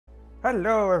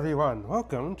Hello everyone,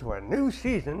 welcome to a new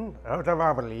season of the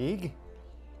Marvel League.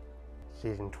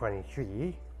 Season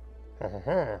 23.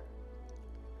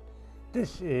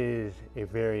 This is a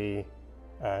very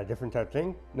different type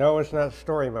thing. No, it's not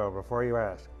story mode before you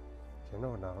ask.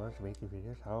 General knowledge, weekly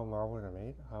videos, how Marvels are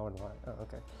made, how and why. Oh,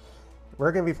 okay.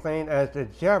 We're going to be playing as the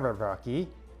Jabberwocky.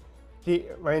 See,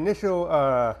 my initial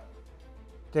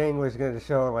thing was going to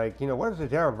show, like, you know, what is the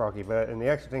Jabberwocky? But and the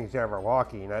actual thing is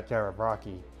Jabberwocky, not Jabber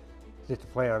Brocky. Just a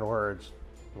play on words.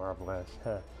 Marvelous.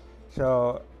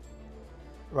 So,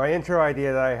 my intro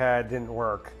idea that I had didn't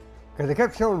work. Because it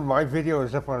kept showing my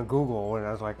videos up on Google, and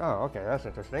I was like, oh, okay, that's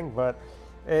interesting. But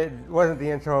it wasn't the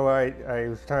intro I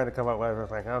was trying to come up with. I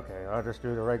was like, okay, I'll just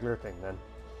do the regular thing then.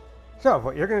 So,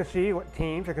 but you're going to see what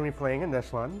teams are going to be playing in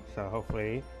this one. So,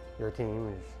 hopefully, your team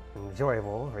is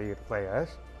enjoyable for you to play as.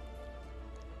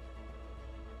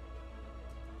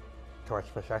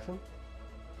 Torch procession.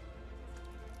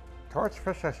 Torch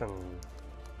procession.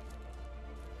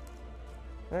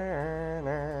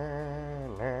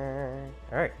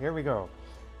 Alright, here we go.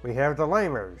 We have the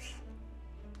Lamers.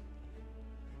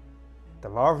 The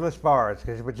Marvelous Bards,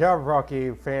 because with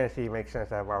Jabberwocky fantasy makes sense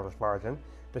to have Marvelous Bards in.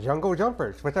 The Jungle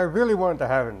Jumpers, which I really wanted to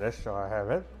have in this, so I have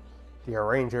it. The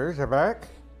Rangers are back.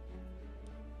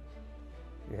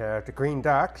 You have the Green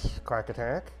Ducks, Quack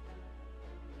Attack.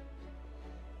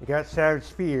 You got Savage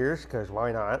Spears, because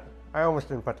why not? I almost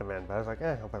didn't put them in, but I was like,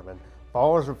 I'll put them in.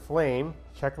 Balls of Flame,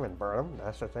 check them and burn them.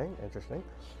 That's the thing. Interesting.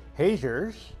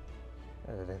 Hazers.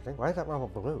 Why is that Marvel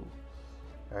blue?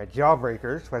 Alright,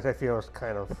 Jawbreakers, which I feel is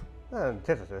kind of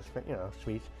antithesis, but you know,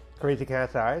 sweet. Crazy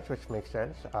Cat's Eyes, which makes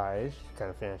sense. Eyes, kind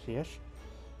of fancy-ish.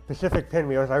 Pacific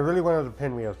Pinwheels. I really wanted the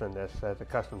Pinwheels in this as a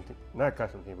custom team. Not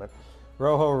custom team, but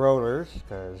Rojo Rollers,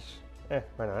 because,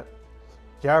 why not?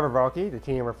 Jabberwocky, the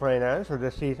team we're playing as for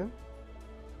this season.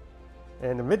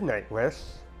 And the Midnight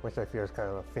Wisps, which I feel is kind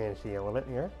of a fantasy element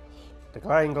here. The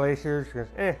Gliding Glaciers, because,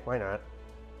 why not?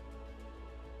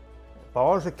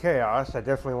 Balls of Chaos, I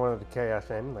definitely wanted the Chaos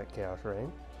in, like Chaos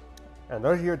Rain. And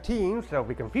those are your teams that will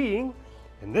be competing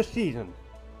in this season.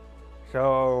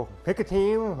 So, pick a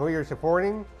team who you're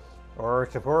supporting, or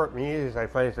support me as I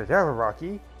play as the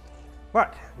Jabberwocky.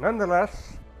 But,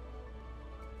 nonetheless,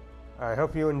 I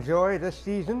hope you enjoy this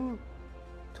season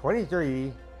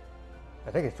 23. I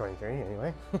think it's 23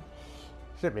 anyway.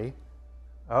 Should be.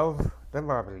 Of the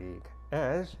Marvel League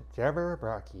as Jabber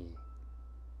Brocky.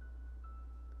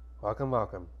 Welcome,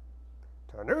 welcome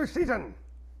to a new season.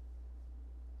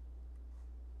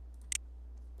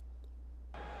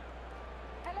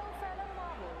 Hello, fellow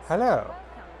Marvels. Hello. Welcome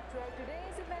to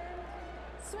today's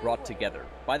event. Brought together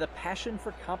by the passion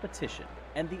for competition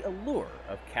and the allure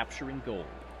of capturing gold.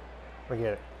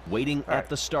 Forget it. Waiting at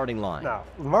the starting line. Now,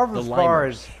 Marvelous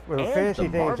Bards with a fancy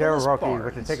thing in Jabberwocky,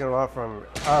 which is taken a lot from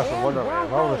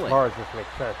Wonderland. Marvelous Bards just makes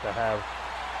sense to have.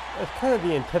 It's kind of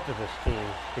the antithesis team,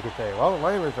 you could say. Well, the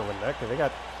Lamers will win that because they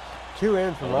got 2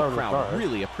 in from Marvelous Bards. The crowd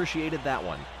really appreciated that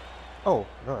one. Oh,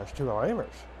 no, it's 2 Lamers.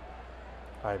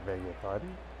 I beg your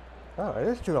pardon. Oh, it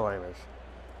is 2 Lamers.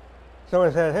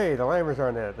 Someone said, hey, the Lamers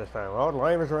aren't in it this time. Well, the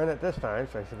Lamers are in it this time,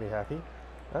 so I should be happy.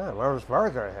 Ah, Marvelous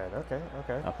Bards are ahead. Okay.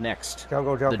 Up next,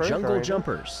 Jungle Jumpers, the Jungle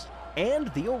Jumpers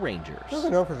and the Rangers. Jungle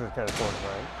Jumpers is kind of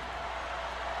fortifying.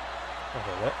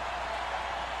 Okay,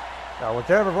 now, will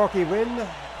Jabberwocky win the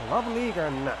Marvel League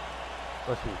or not?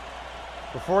 Let's see.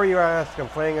 Before you ask, I'm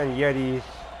playing on Yetis.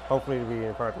 Hopefully to be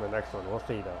in part of the next one. We'll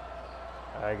see, though.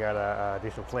 I gotta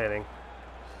do some planning.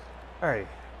 Alright.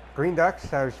 Green Ducks,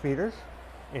 Savage Speeders.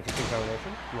 Interesting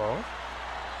combination. Low.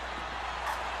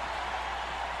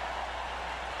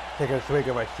 Taking a swig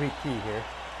of my sweet tea here.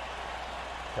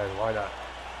 Because why not?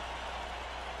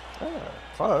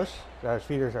 Close. Savage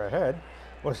Feeders are ahead.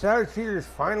 Will Savage Feeders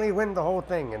finally win the whole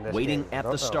thing in this Waiting game? at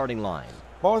the starting line.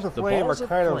 Balls of Flame are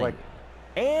kind of like...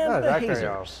 And the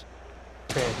Hazers.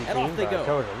 And off they go.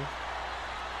 Chosen.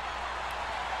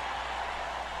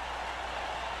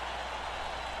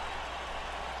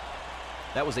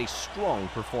 That was a strong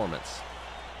performance.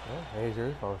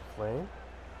 Hazers, Balls of Flame.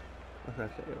 What's that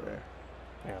say over there?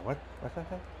 Yeah, what's that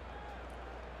say?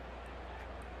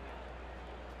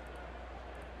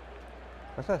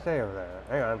 What's that say over there?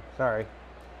 Hang on, sorry.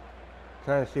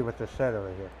 Trying to see what this said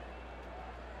over here.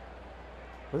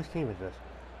 Whose team is this?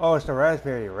 Oh, it's the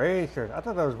Raspberry Racers. I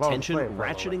thought that was Balls Tension of Flame.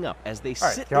 ratcheting up as they right,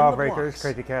 sit in the Jawbreakers, blocks.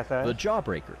 Crazy Cat's Eyes. The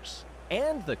Jawbreakers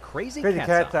and the Crazy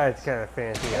Cat's Eyes is kind of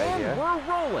fancy idea. And we're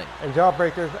rolling. And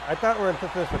Jawbreakers, I thought we were into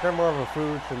this, but they're more of a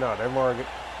food, so no, they're more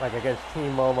like against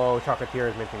Team Momo,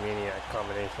 Chocolatiers, Minty Maniac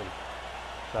combination.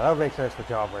 So that would make sense for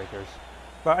Jawbreakers.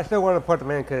 But I still want to put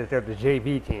them in because they're the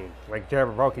JV team. Like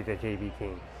Jabberwocky's a JV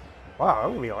team. Wow, I'm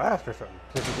going to be last or something.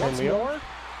 Once more,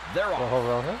 they're off. Rojo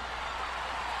Rollers.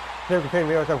 Typical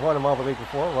Pinwheels have won a Marble League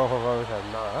before. Rojo Rollers have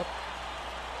not.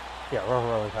 Yeah, Rojo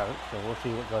Rollers haven't, so we'll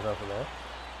see what goes on from there.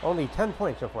 Only 10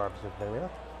 points so far for Pinwheels.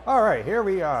 Alright, here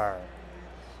we are.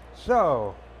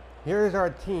 So, here's our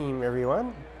team,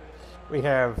 everyone. We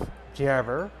have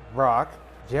Jabber, Brock,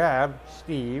 Jab,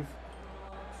 Steve,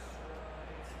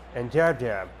 and Jab.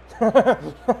 Jab.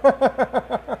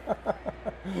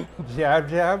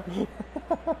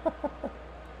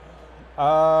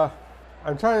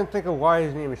 I'm trying to think of why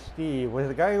his name is Steve. Was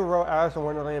the guy who wrote Alice in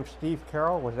Wonderland Steve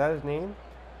Carroll? Was that his name?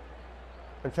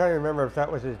 I'm trying to remember if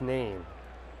that was his name.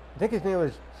 I think his name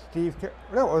was Steve Carroll.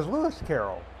 No, it was Lewis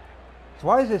Carroll. So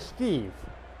why is it Steve?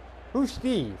 Who's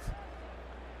Steve?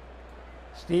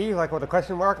 Steve, like with a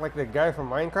question mark, like the guy from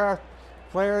Minecraft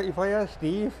player that you play as?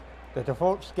 Steve? The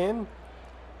default skin?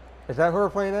 Is that who we're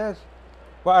playing as?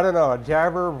 Well, I don't know.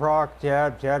 Jabber, Brock,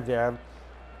 Jab.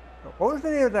 What was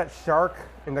the name of that shark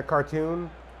in the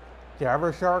cartoon?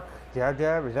 Jabber Shark?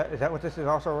 Jab. Is that what this is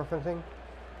also referencing?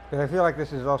 Because I feel like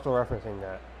this is also referencing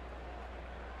that.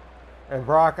 And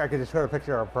Brock, I could just put a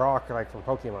picture of Brock like from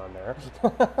Pokemon there.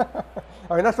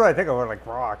 I mean, that's what I think of, like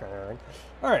Brock and everything.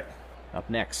 All right. Up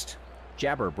next,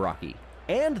 Jabber Brocky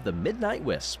and the Midnight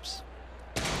Wisps.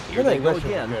 Here they go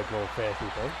again. Good little fancy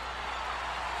thing.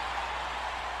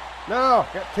 No,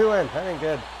 got 2 in. That ain't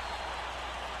good.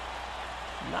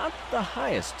 Not the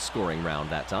highest scoring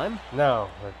round that time. No,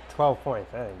 12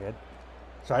 points. That ain't good.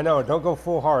 So I know, don't go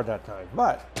full hard that time,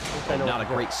 but not a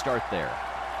great start there.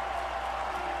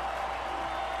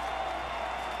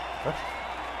 What?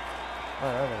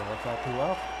 Oh, that didn't work out too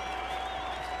well.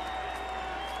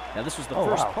 Now this was the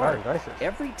first part. Glaciers.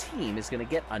 Every team is going to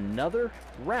get another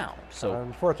round. So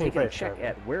 14 taking a check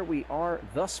at where we are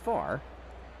thus far.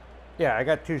 Yeah, I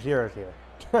got 2 zeros here.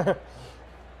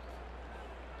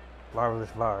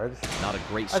 Marvelous Bards. Not a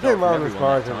great start. I think Marvelous from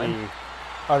Bards that are time.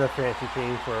 the other fantasy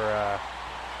team for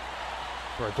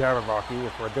Jabberwocky.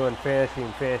 If we're doing fantasy,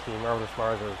 Marvelous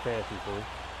Bards are the fantasy team.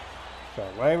 So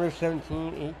Lamers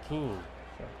 17, 18. So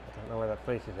I don't know where that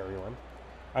places everyone.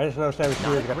 I just know Savage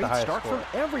Spears got the highest Not a great start score.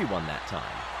 from everyone that time.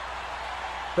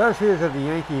 Savage Spears are the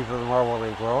Yankees of the Marble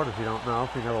League world, if you don't know,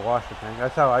 if you never watched the thing.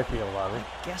 That's how I feel about it.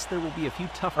 I guess there will be a few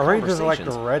tough Rangers are conversations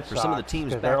like the Red for some of the Sox,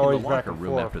 teams 'cause back they're in the always back locker and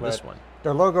room forth, after this one.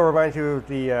 Their logo reminds you of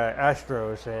the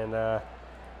Astros, and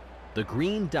The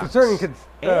Green Ducks concerning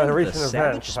and the recent the events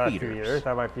Savage the past few Speeders. years,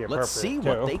 that might be appropriate. Let's see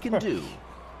what they can do.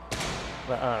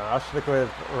 But I don't know, I'll stick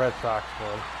with Red Sox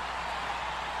one.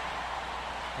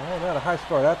 Well, not a high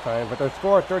score that time, but their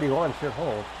score at 31 should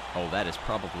hold. Oh, that is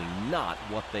probably not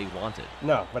what they wanted.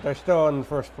 No, but they're still in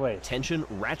first place. Tension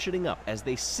ratcheting up as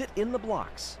they sit in the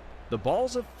blocks. The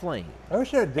balls of flame. I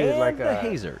wish I did and like the a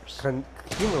Hazers.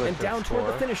 cumulative And down score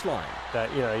toward the finish line. that,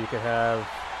 you know, you could have,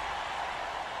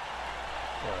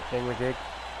 thingamajig.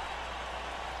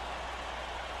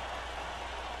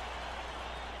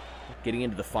 Getting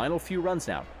into the final few runs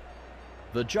now.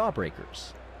 The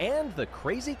Jawbreakers and the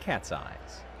Crazy Cat's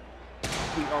Eyes.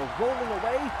 We are rolling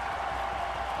away.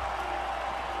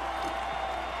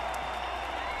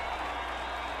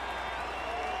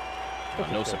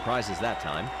 No surprises that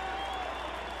time.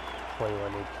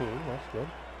 21-18, that's good.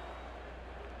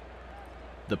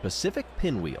 The Pacific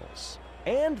Pinwheels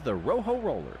and the Rojo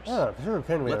Rollers. Oh, Pacific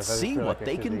Pinwheels. Let's see what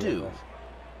they can do.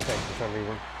 Thanks for some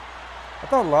reason. I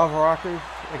thought Lava Rockers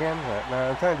again, but no,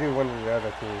 I'm trying to do one of the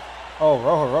other teams. Oh,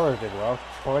 Rojo Rollers did well.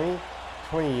 20,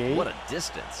 28. What a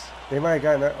distance. They might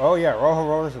have gotten, oh yeah, Rojo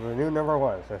Rollers are the new number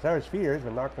 1. So Savage Speeders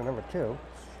would knock the number 2.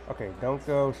 Okay, don't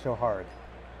go so hard.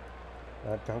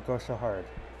 Don't go so hard.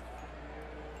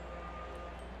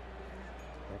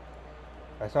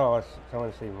 I saw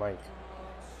someone say Mike.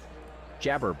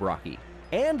 Jabber Brocky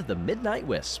and the Midnight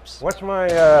Wisps. What's my,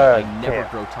 I never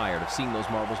grow tired of seeing those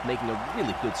marbles making a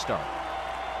really good start.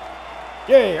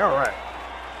 Yay, alright.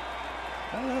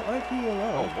 That might be a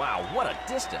lot. Oh, wow, what a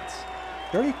distance.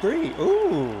 33,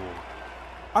 ooh.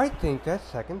 I think that's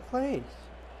second place.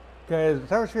 Because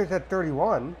Savage Spears had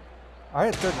 31. I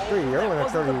had 33, everyone had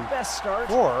 34. The best start.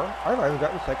 I might have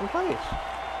gotten second place.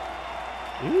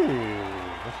 Ooh,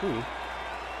 let's see.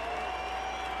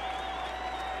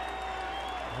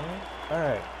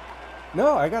 Alright.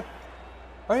 No, I got...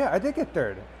 Oh yeah, I did get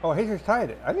third. Oh, Hazers tied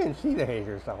it. I didn't see the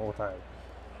Hazers the whole time.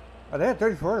 Oh, they had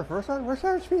 34 in the first one? Where's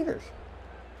Savage Speeders?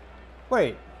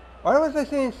 Wait, why was I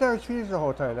saying Savage Speeders the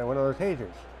whole time then one of those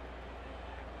Hazers?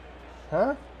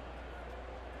 Huh?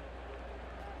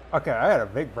 Okay, I had a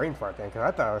big brain fart then, because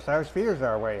I thought it was Savage Speeders that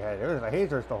were way ahead. It was the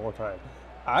Hazers the whole time.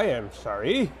 I am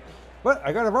sorry. But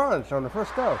I got a bronze on the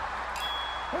first go.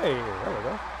 Hey, there we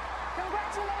go.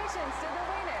 Congratulations to the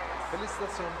winners.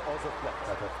 Félicitations aux athlètes.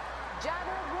 Okay.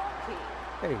 Jabberwocky,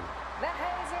 Hey. the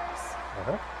Hazers,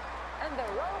 Uh-huh. and the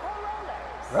Rojo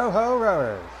Rollers. Rojo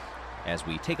Rollers. As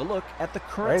we take a look at the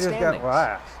current Rangers standings. got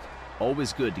last.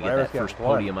 Always good to get Riders that got first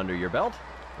one. podium under your belt.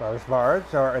 Marvelous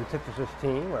Bards, our antithesis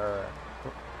team, or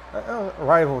a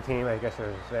rival team, I guess I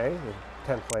would say, in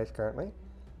 10th place currently.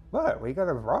 But we got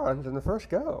a bronze in the first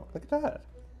go. Look at that.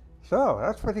 So,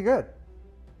 that's pretty good.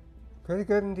 Pretty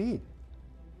good indeed.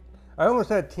 I almost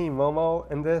had Team Momo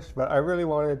in this, but I really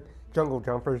wanted Jungle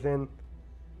Jumpers in.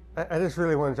 I just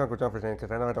really wanted Jungle Jumpers in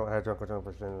because I know I don't have Jungle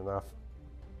Jumpers in enough.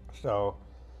 So,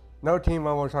 no Team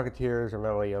Momo, Chocolatiers, or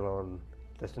Metal Yellow and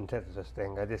this antithesis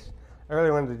thing. I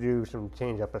really wanted to do some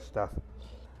change up of stuff.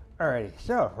 Alrighty,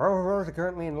 so Rojo Rollers are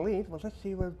currently in the lead. Well, let's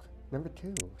see what number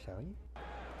 2, shall we?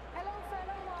 Hello,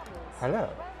 fellow marbles. Hello.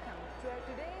 Welcome to our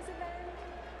today's event,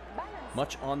 Balance.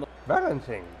 Much on the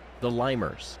Balancing.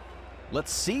 Limers.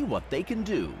 Let's see what they can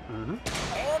do. Mm-hmm. And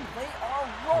they are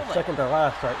rolling. Second to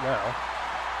last right now.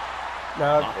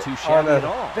 Now, Not too on shabby the at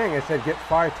all. thing, it said get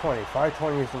 520.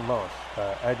 520 is the most.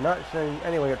 I'd not seen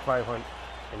anyone get 520.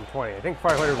 I think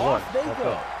 501. Off they That's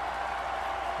go. it.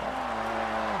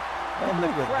 And the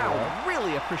Pretty good for crowd that.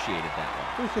 really appreciated that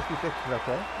one. 266 is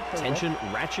okay. That's Tension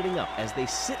ratcheting up as they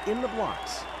sit in the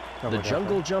blocks. Jungle The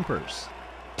Jungle Jumpers.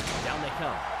 Down they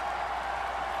come.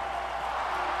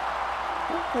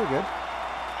 okay. Pretty good.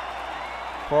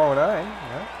 409,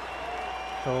 yeah.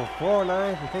 So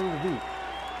 409 is the thing to beat.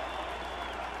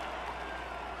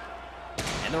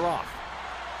 And they're off.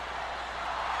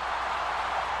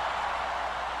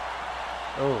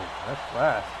 Oh, that's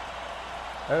last.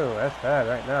 Oh, that's bad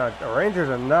right now. The Rangers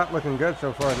are not looking good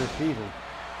so far this season.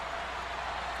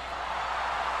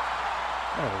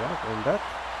 And that's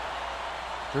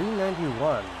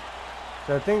 391.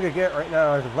 So the thing to get right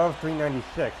now is above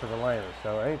 396 for the liners.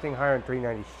 So anything higher than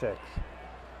 396.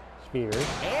 Speeders.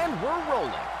 And we're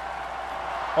rolling.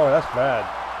 Oh, that's bad.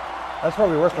 That's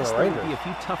probably worse than Guess the there will Rangers. be a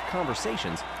few tough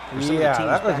conversations. for some of the Yeah, teams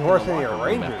that was back in worse the than the locker room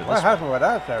Rangers. after What this happened with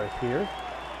that, Cyrus Peters?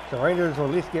 The Rangers will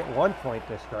at least get 1 point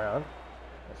this round.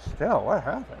 But still, what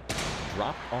happened?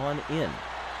 Drop on in.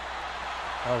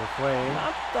 Oh, the flame.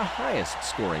 Not the highest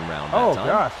scoring round that Oh time.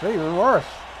 gosh, even worse.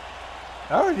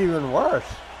 That was even worse.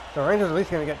 So Rangers at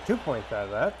least going to get 2 points out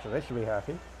of that, so they should be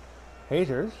happy.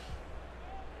 Hazers.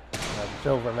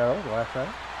 Silver medal the last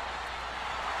time.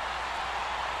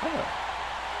 Oh.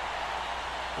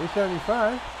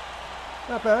 375.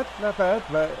 Not bad, not bad,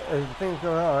 but as things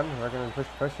go on, we're going to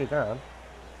push it down.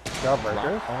 Jawbreakers.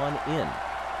 Drop on in.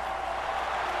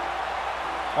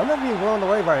 I'm not being blown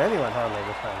away by anyone hardly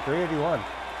this time. 381.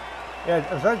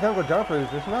 Yeah, besides Jungle Jumpers,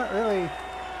 it's not really...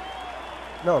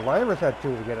 No, Limers had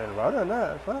 2 to get in. Other than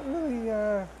that, it's not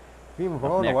really being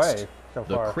blown Next, away so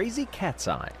the far. Crazy Cat's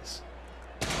Eyes.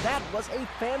 That was a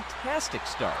fantastic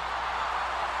start.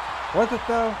 Was it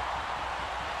though?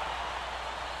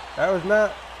 That was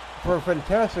not... For a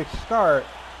fantastic start,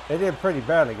 they did pretty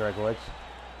badly, Gregowitz.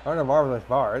 On the Marvelous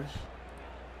Bards.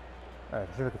 Alright,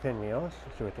 Pacific Pinwheels.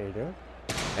 Let's see what they do.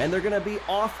 And they're going to be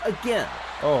off again.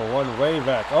 Oh, one way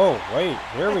back. Oh, wait.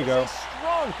 Here we go. That is a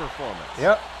strong performance.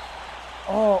 Yep.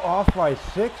 Oh, off by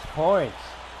 6 points.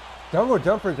 Jungle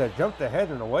Jumpers that jumped ahead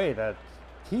in a way that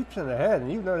keeps them ahead.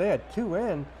 And even though they had 2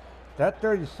 in, that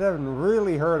 37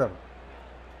 really hurt them.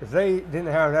 If they didn't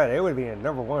have that, it would be in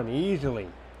number 1 easily.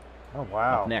 Oh,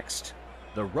 wow. Up next,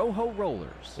 the Rojo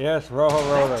Rollers. Yes, Rojo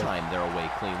Rollers. That time they're away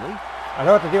cleanly. I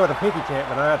know what to deal with the Pinky Champ,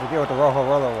 but I have to deal with the Rojo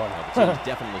Roller one. Well, the teams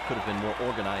definitely could have been more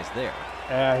organized there.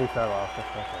 Yeah, he fell off. That's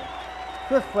okay.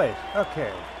 5th place.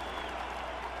 Okay.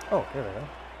 Oh, here we go.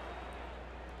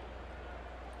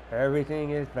 Everything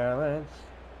is balanced.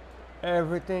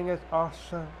 Everything is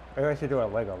awesome. I actually do a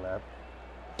Lego map.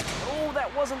 Oh,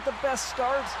 that wasn't the best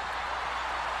start.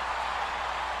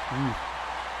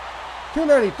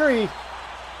 293.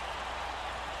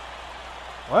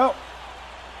 Well,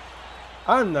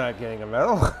 I'm not getting a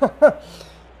medal.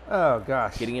 Oh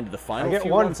gosh. Getting into the I final get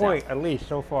few 1 runs point out. at least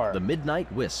so far. The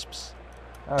Midnight Wisps.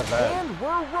 Not bad. And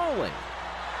we're rolling.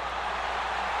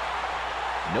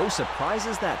 No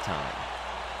surprises that time.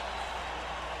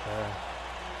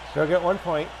 Still get 1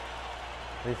 point.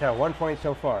 At least have 1 point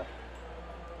so far.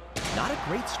 Not a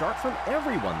great start from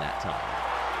everyone that time.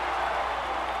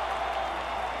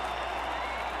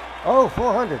 Oh,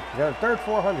 400. You got a third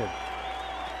 400.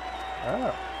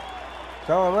 Oh.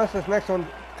 So unless this next one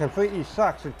completely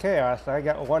sucks with chaos, I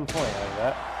got 1 point out of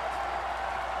that.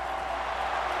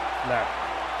 No.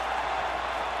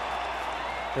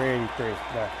 383.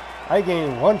 No. I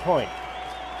gained 1 point.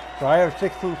 So I have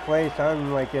 16th place.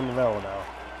 I'm like in the middle now.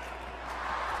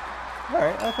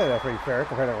 Alright, I think that's pretty fair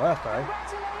compared to last time.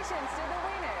 Congratulations to the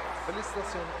winners.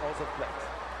 Félicitations aux athlètes.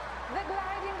 The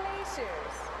Gliding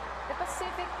Glaciers, the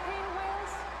Pacific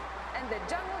Pinwheels, and the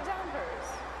Jungle Jumpers.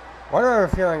 Why do I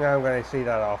have a feeling I'm going to see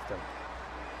that often?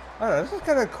 I don't know, this is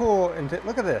kind of cool, and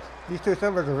look at this. These two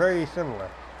symbols are very similar,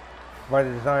 by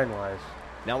the design-wise.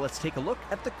 Now let's take a look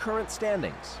at the current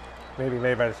standings. Maybe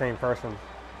made by the same person.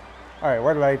 Alright,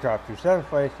 where did I drop to? 7th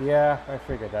place, yeah, I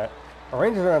figured that. Our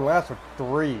Rangers are in last with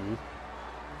 3.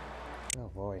 Oh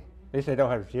boy. At least they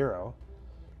don't have 0.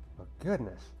 Oh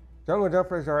goodness. Jungle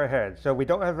Jumpers are ahead, so we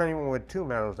don't have anyone with 2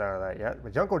 medals out of that yet.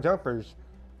 But Jungle Jumpers,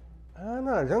 I don't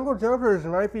know, Jungle Jumpers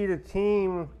might be the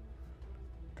team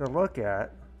to look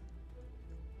at.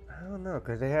 I don't know,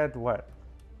 because they had what?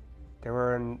 They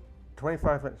were in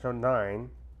 25, so 9.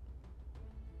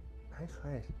 Nice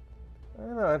place. I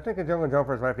don't know, I think the Jungle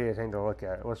Jumpers might be a thing to look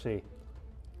at. We'll see.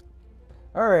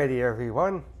 Alrighty,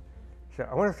 everyone. So,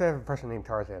 I wonder if they have a person named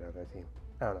Tarzan on their team.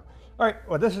 I don't know. Alright,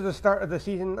 well, this is the start of the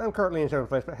season. I'm currently in 7th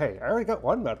place, but hey, I already got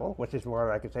 1 medal, which is more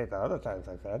than I could say the other times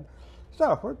I've had.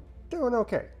 So, we're doing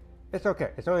okay. It's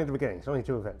okay. It's only the beginning. It's only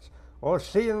 2 events. We'll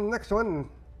see you in the next one.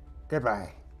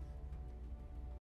 Goodbye.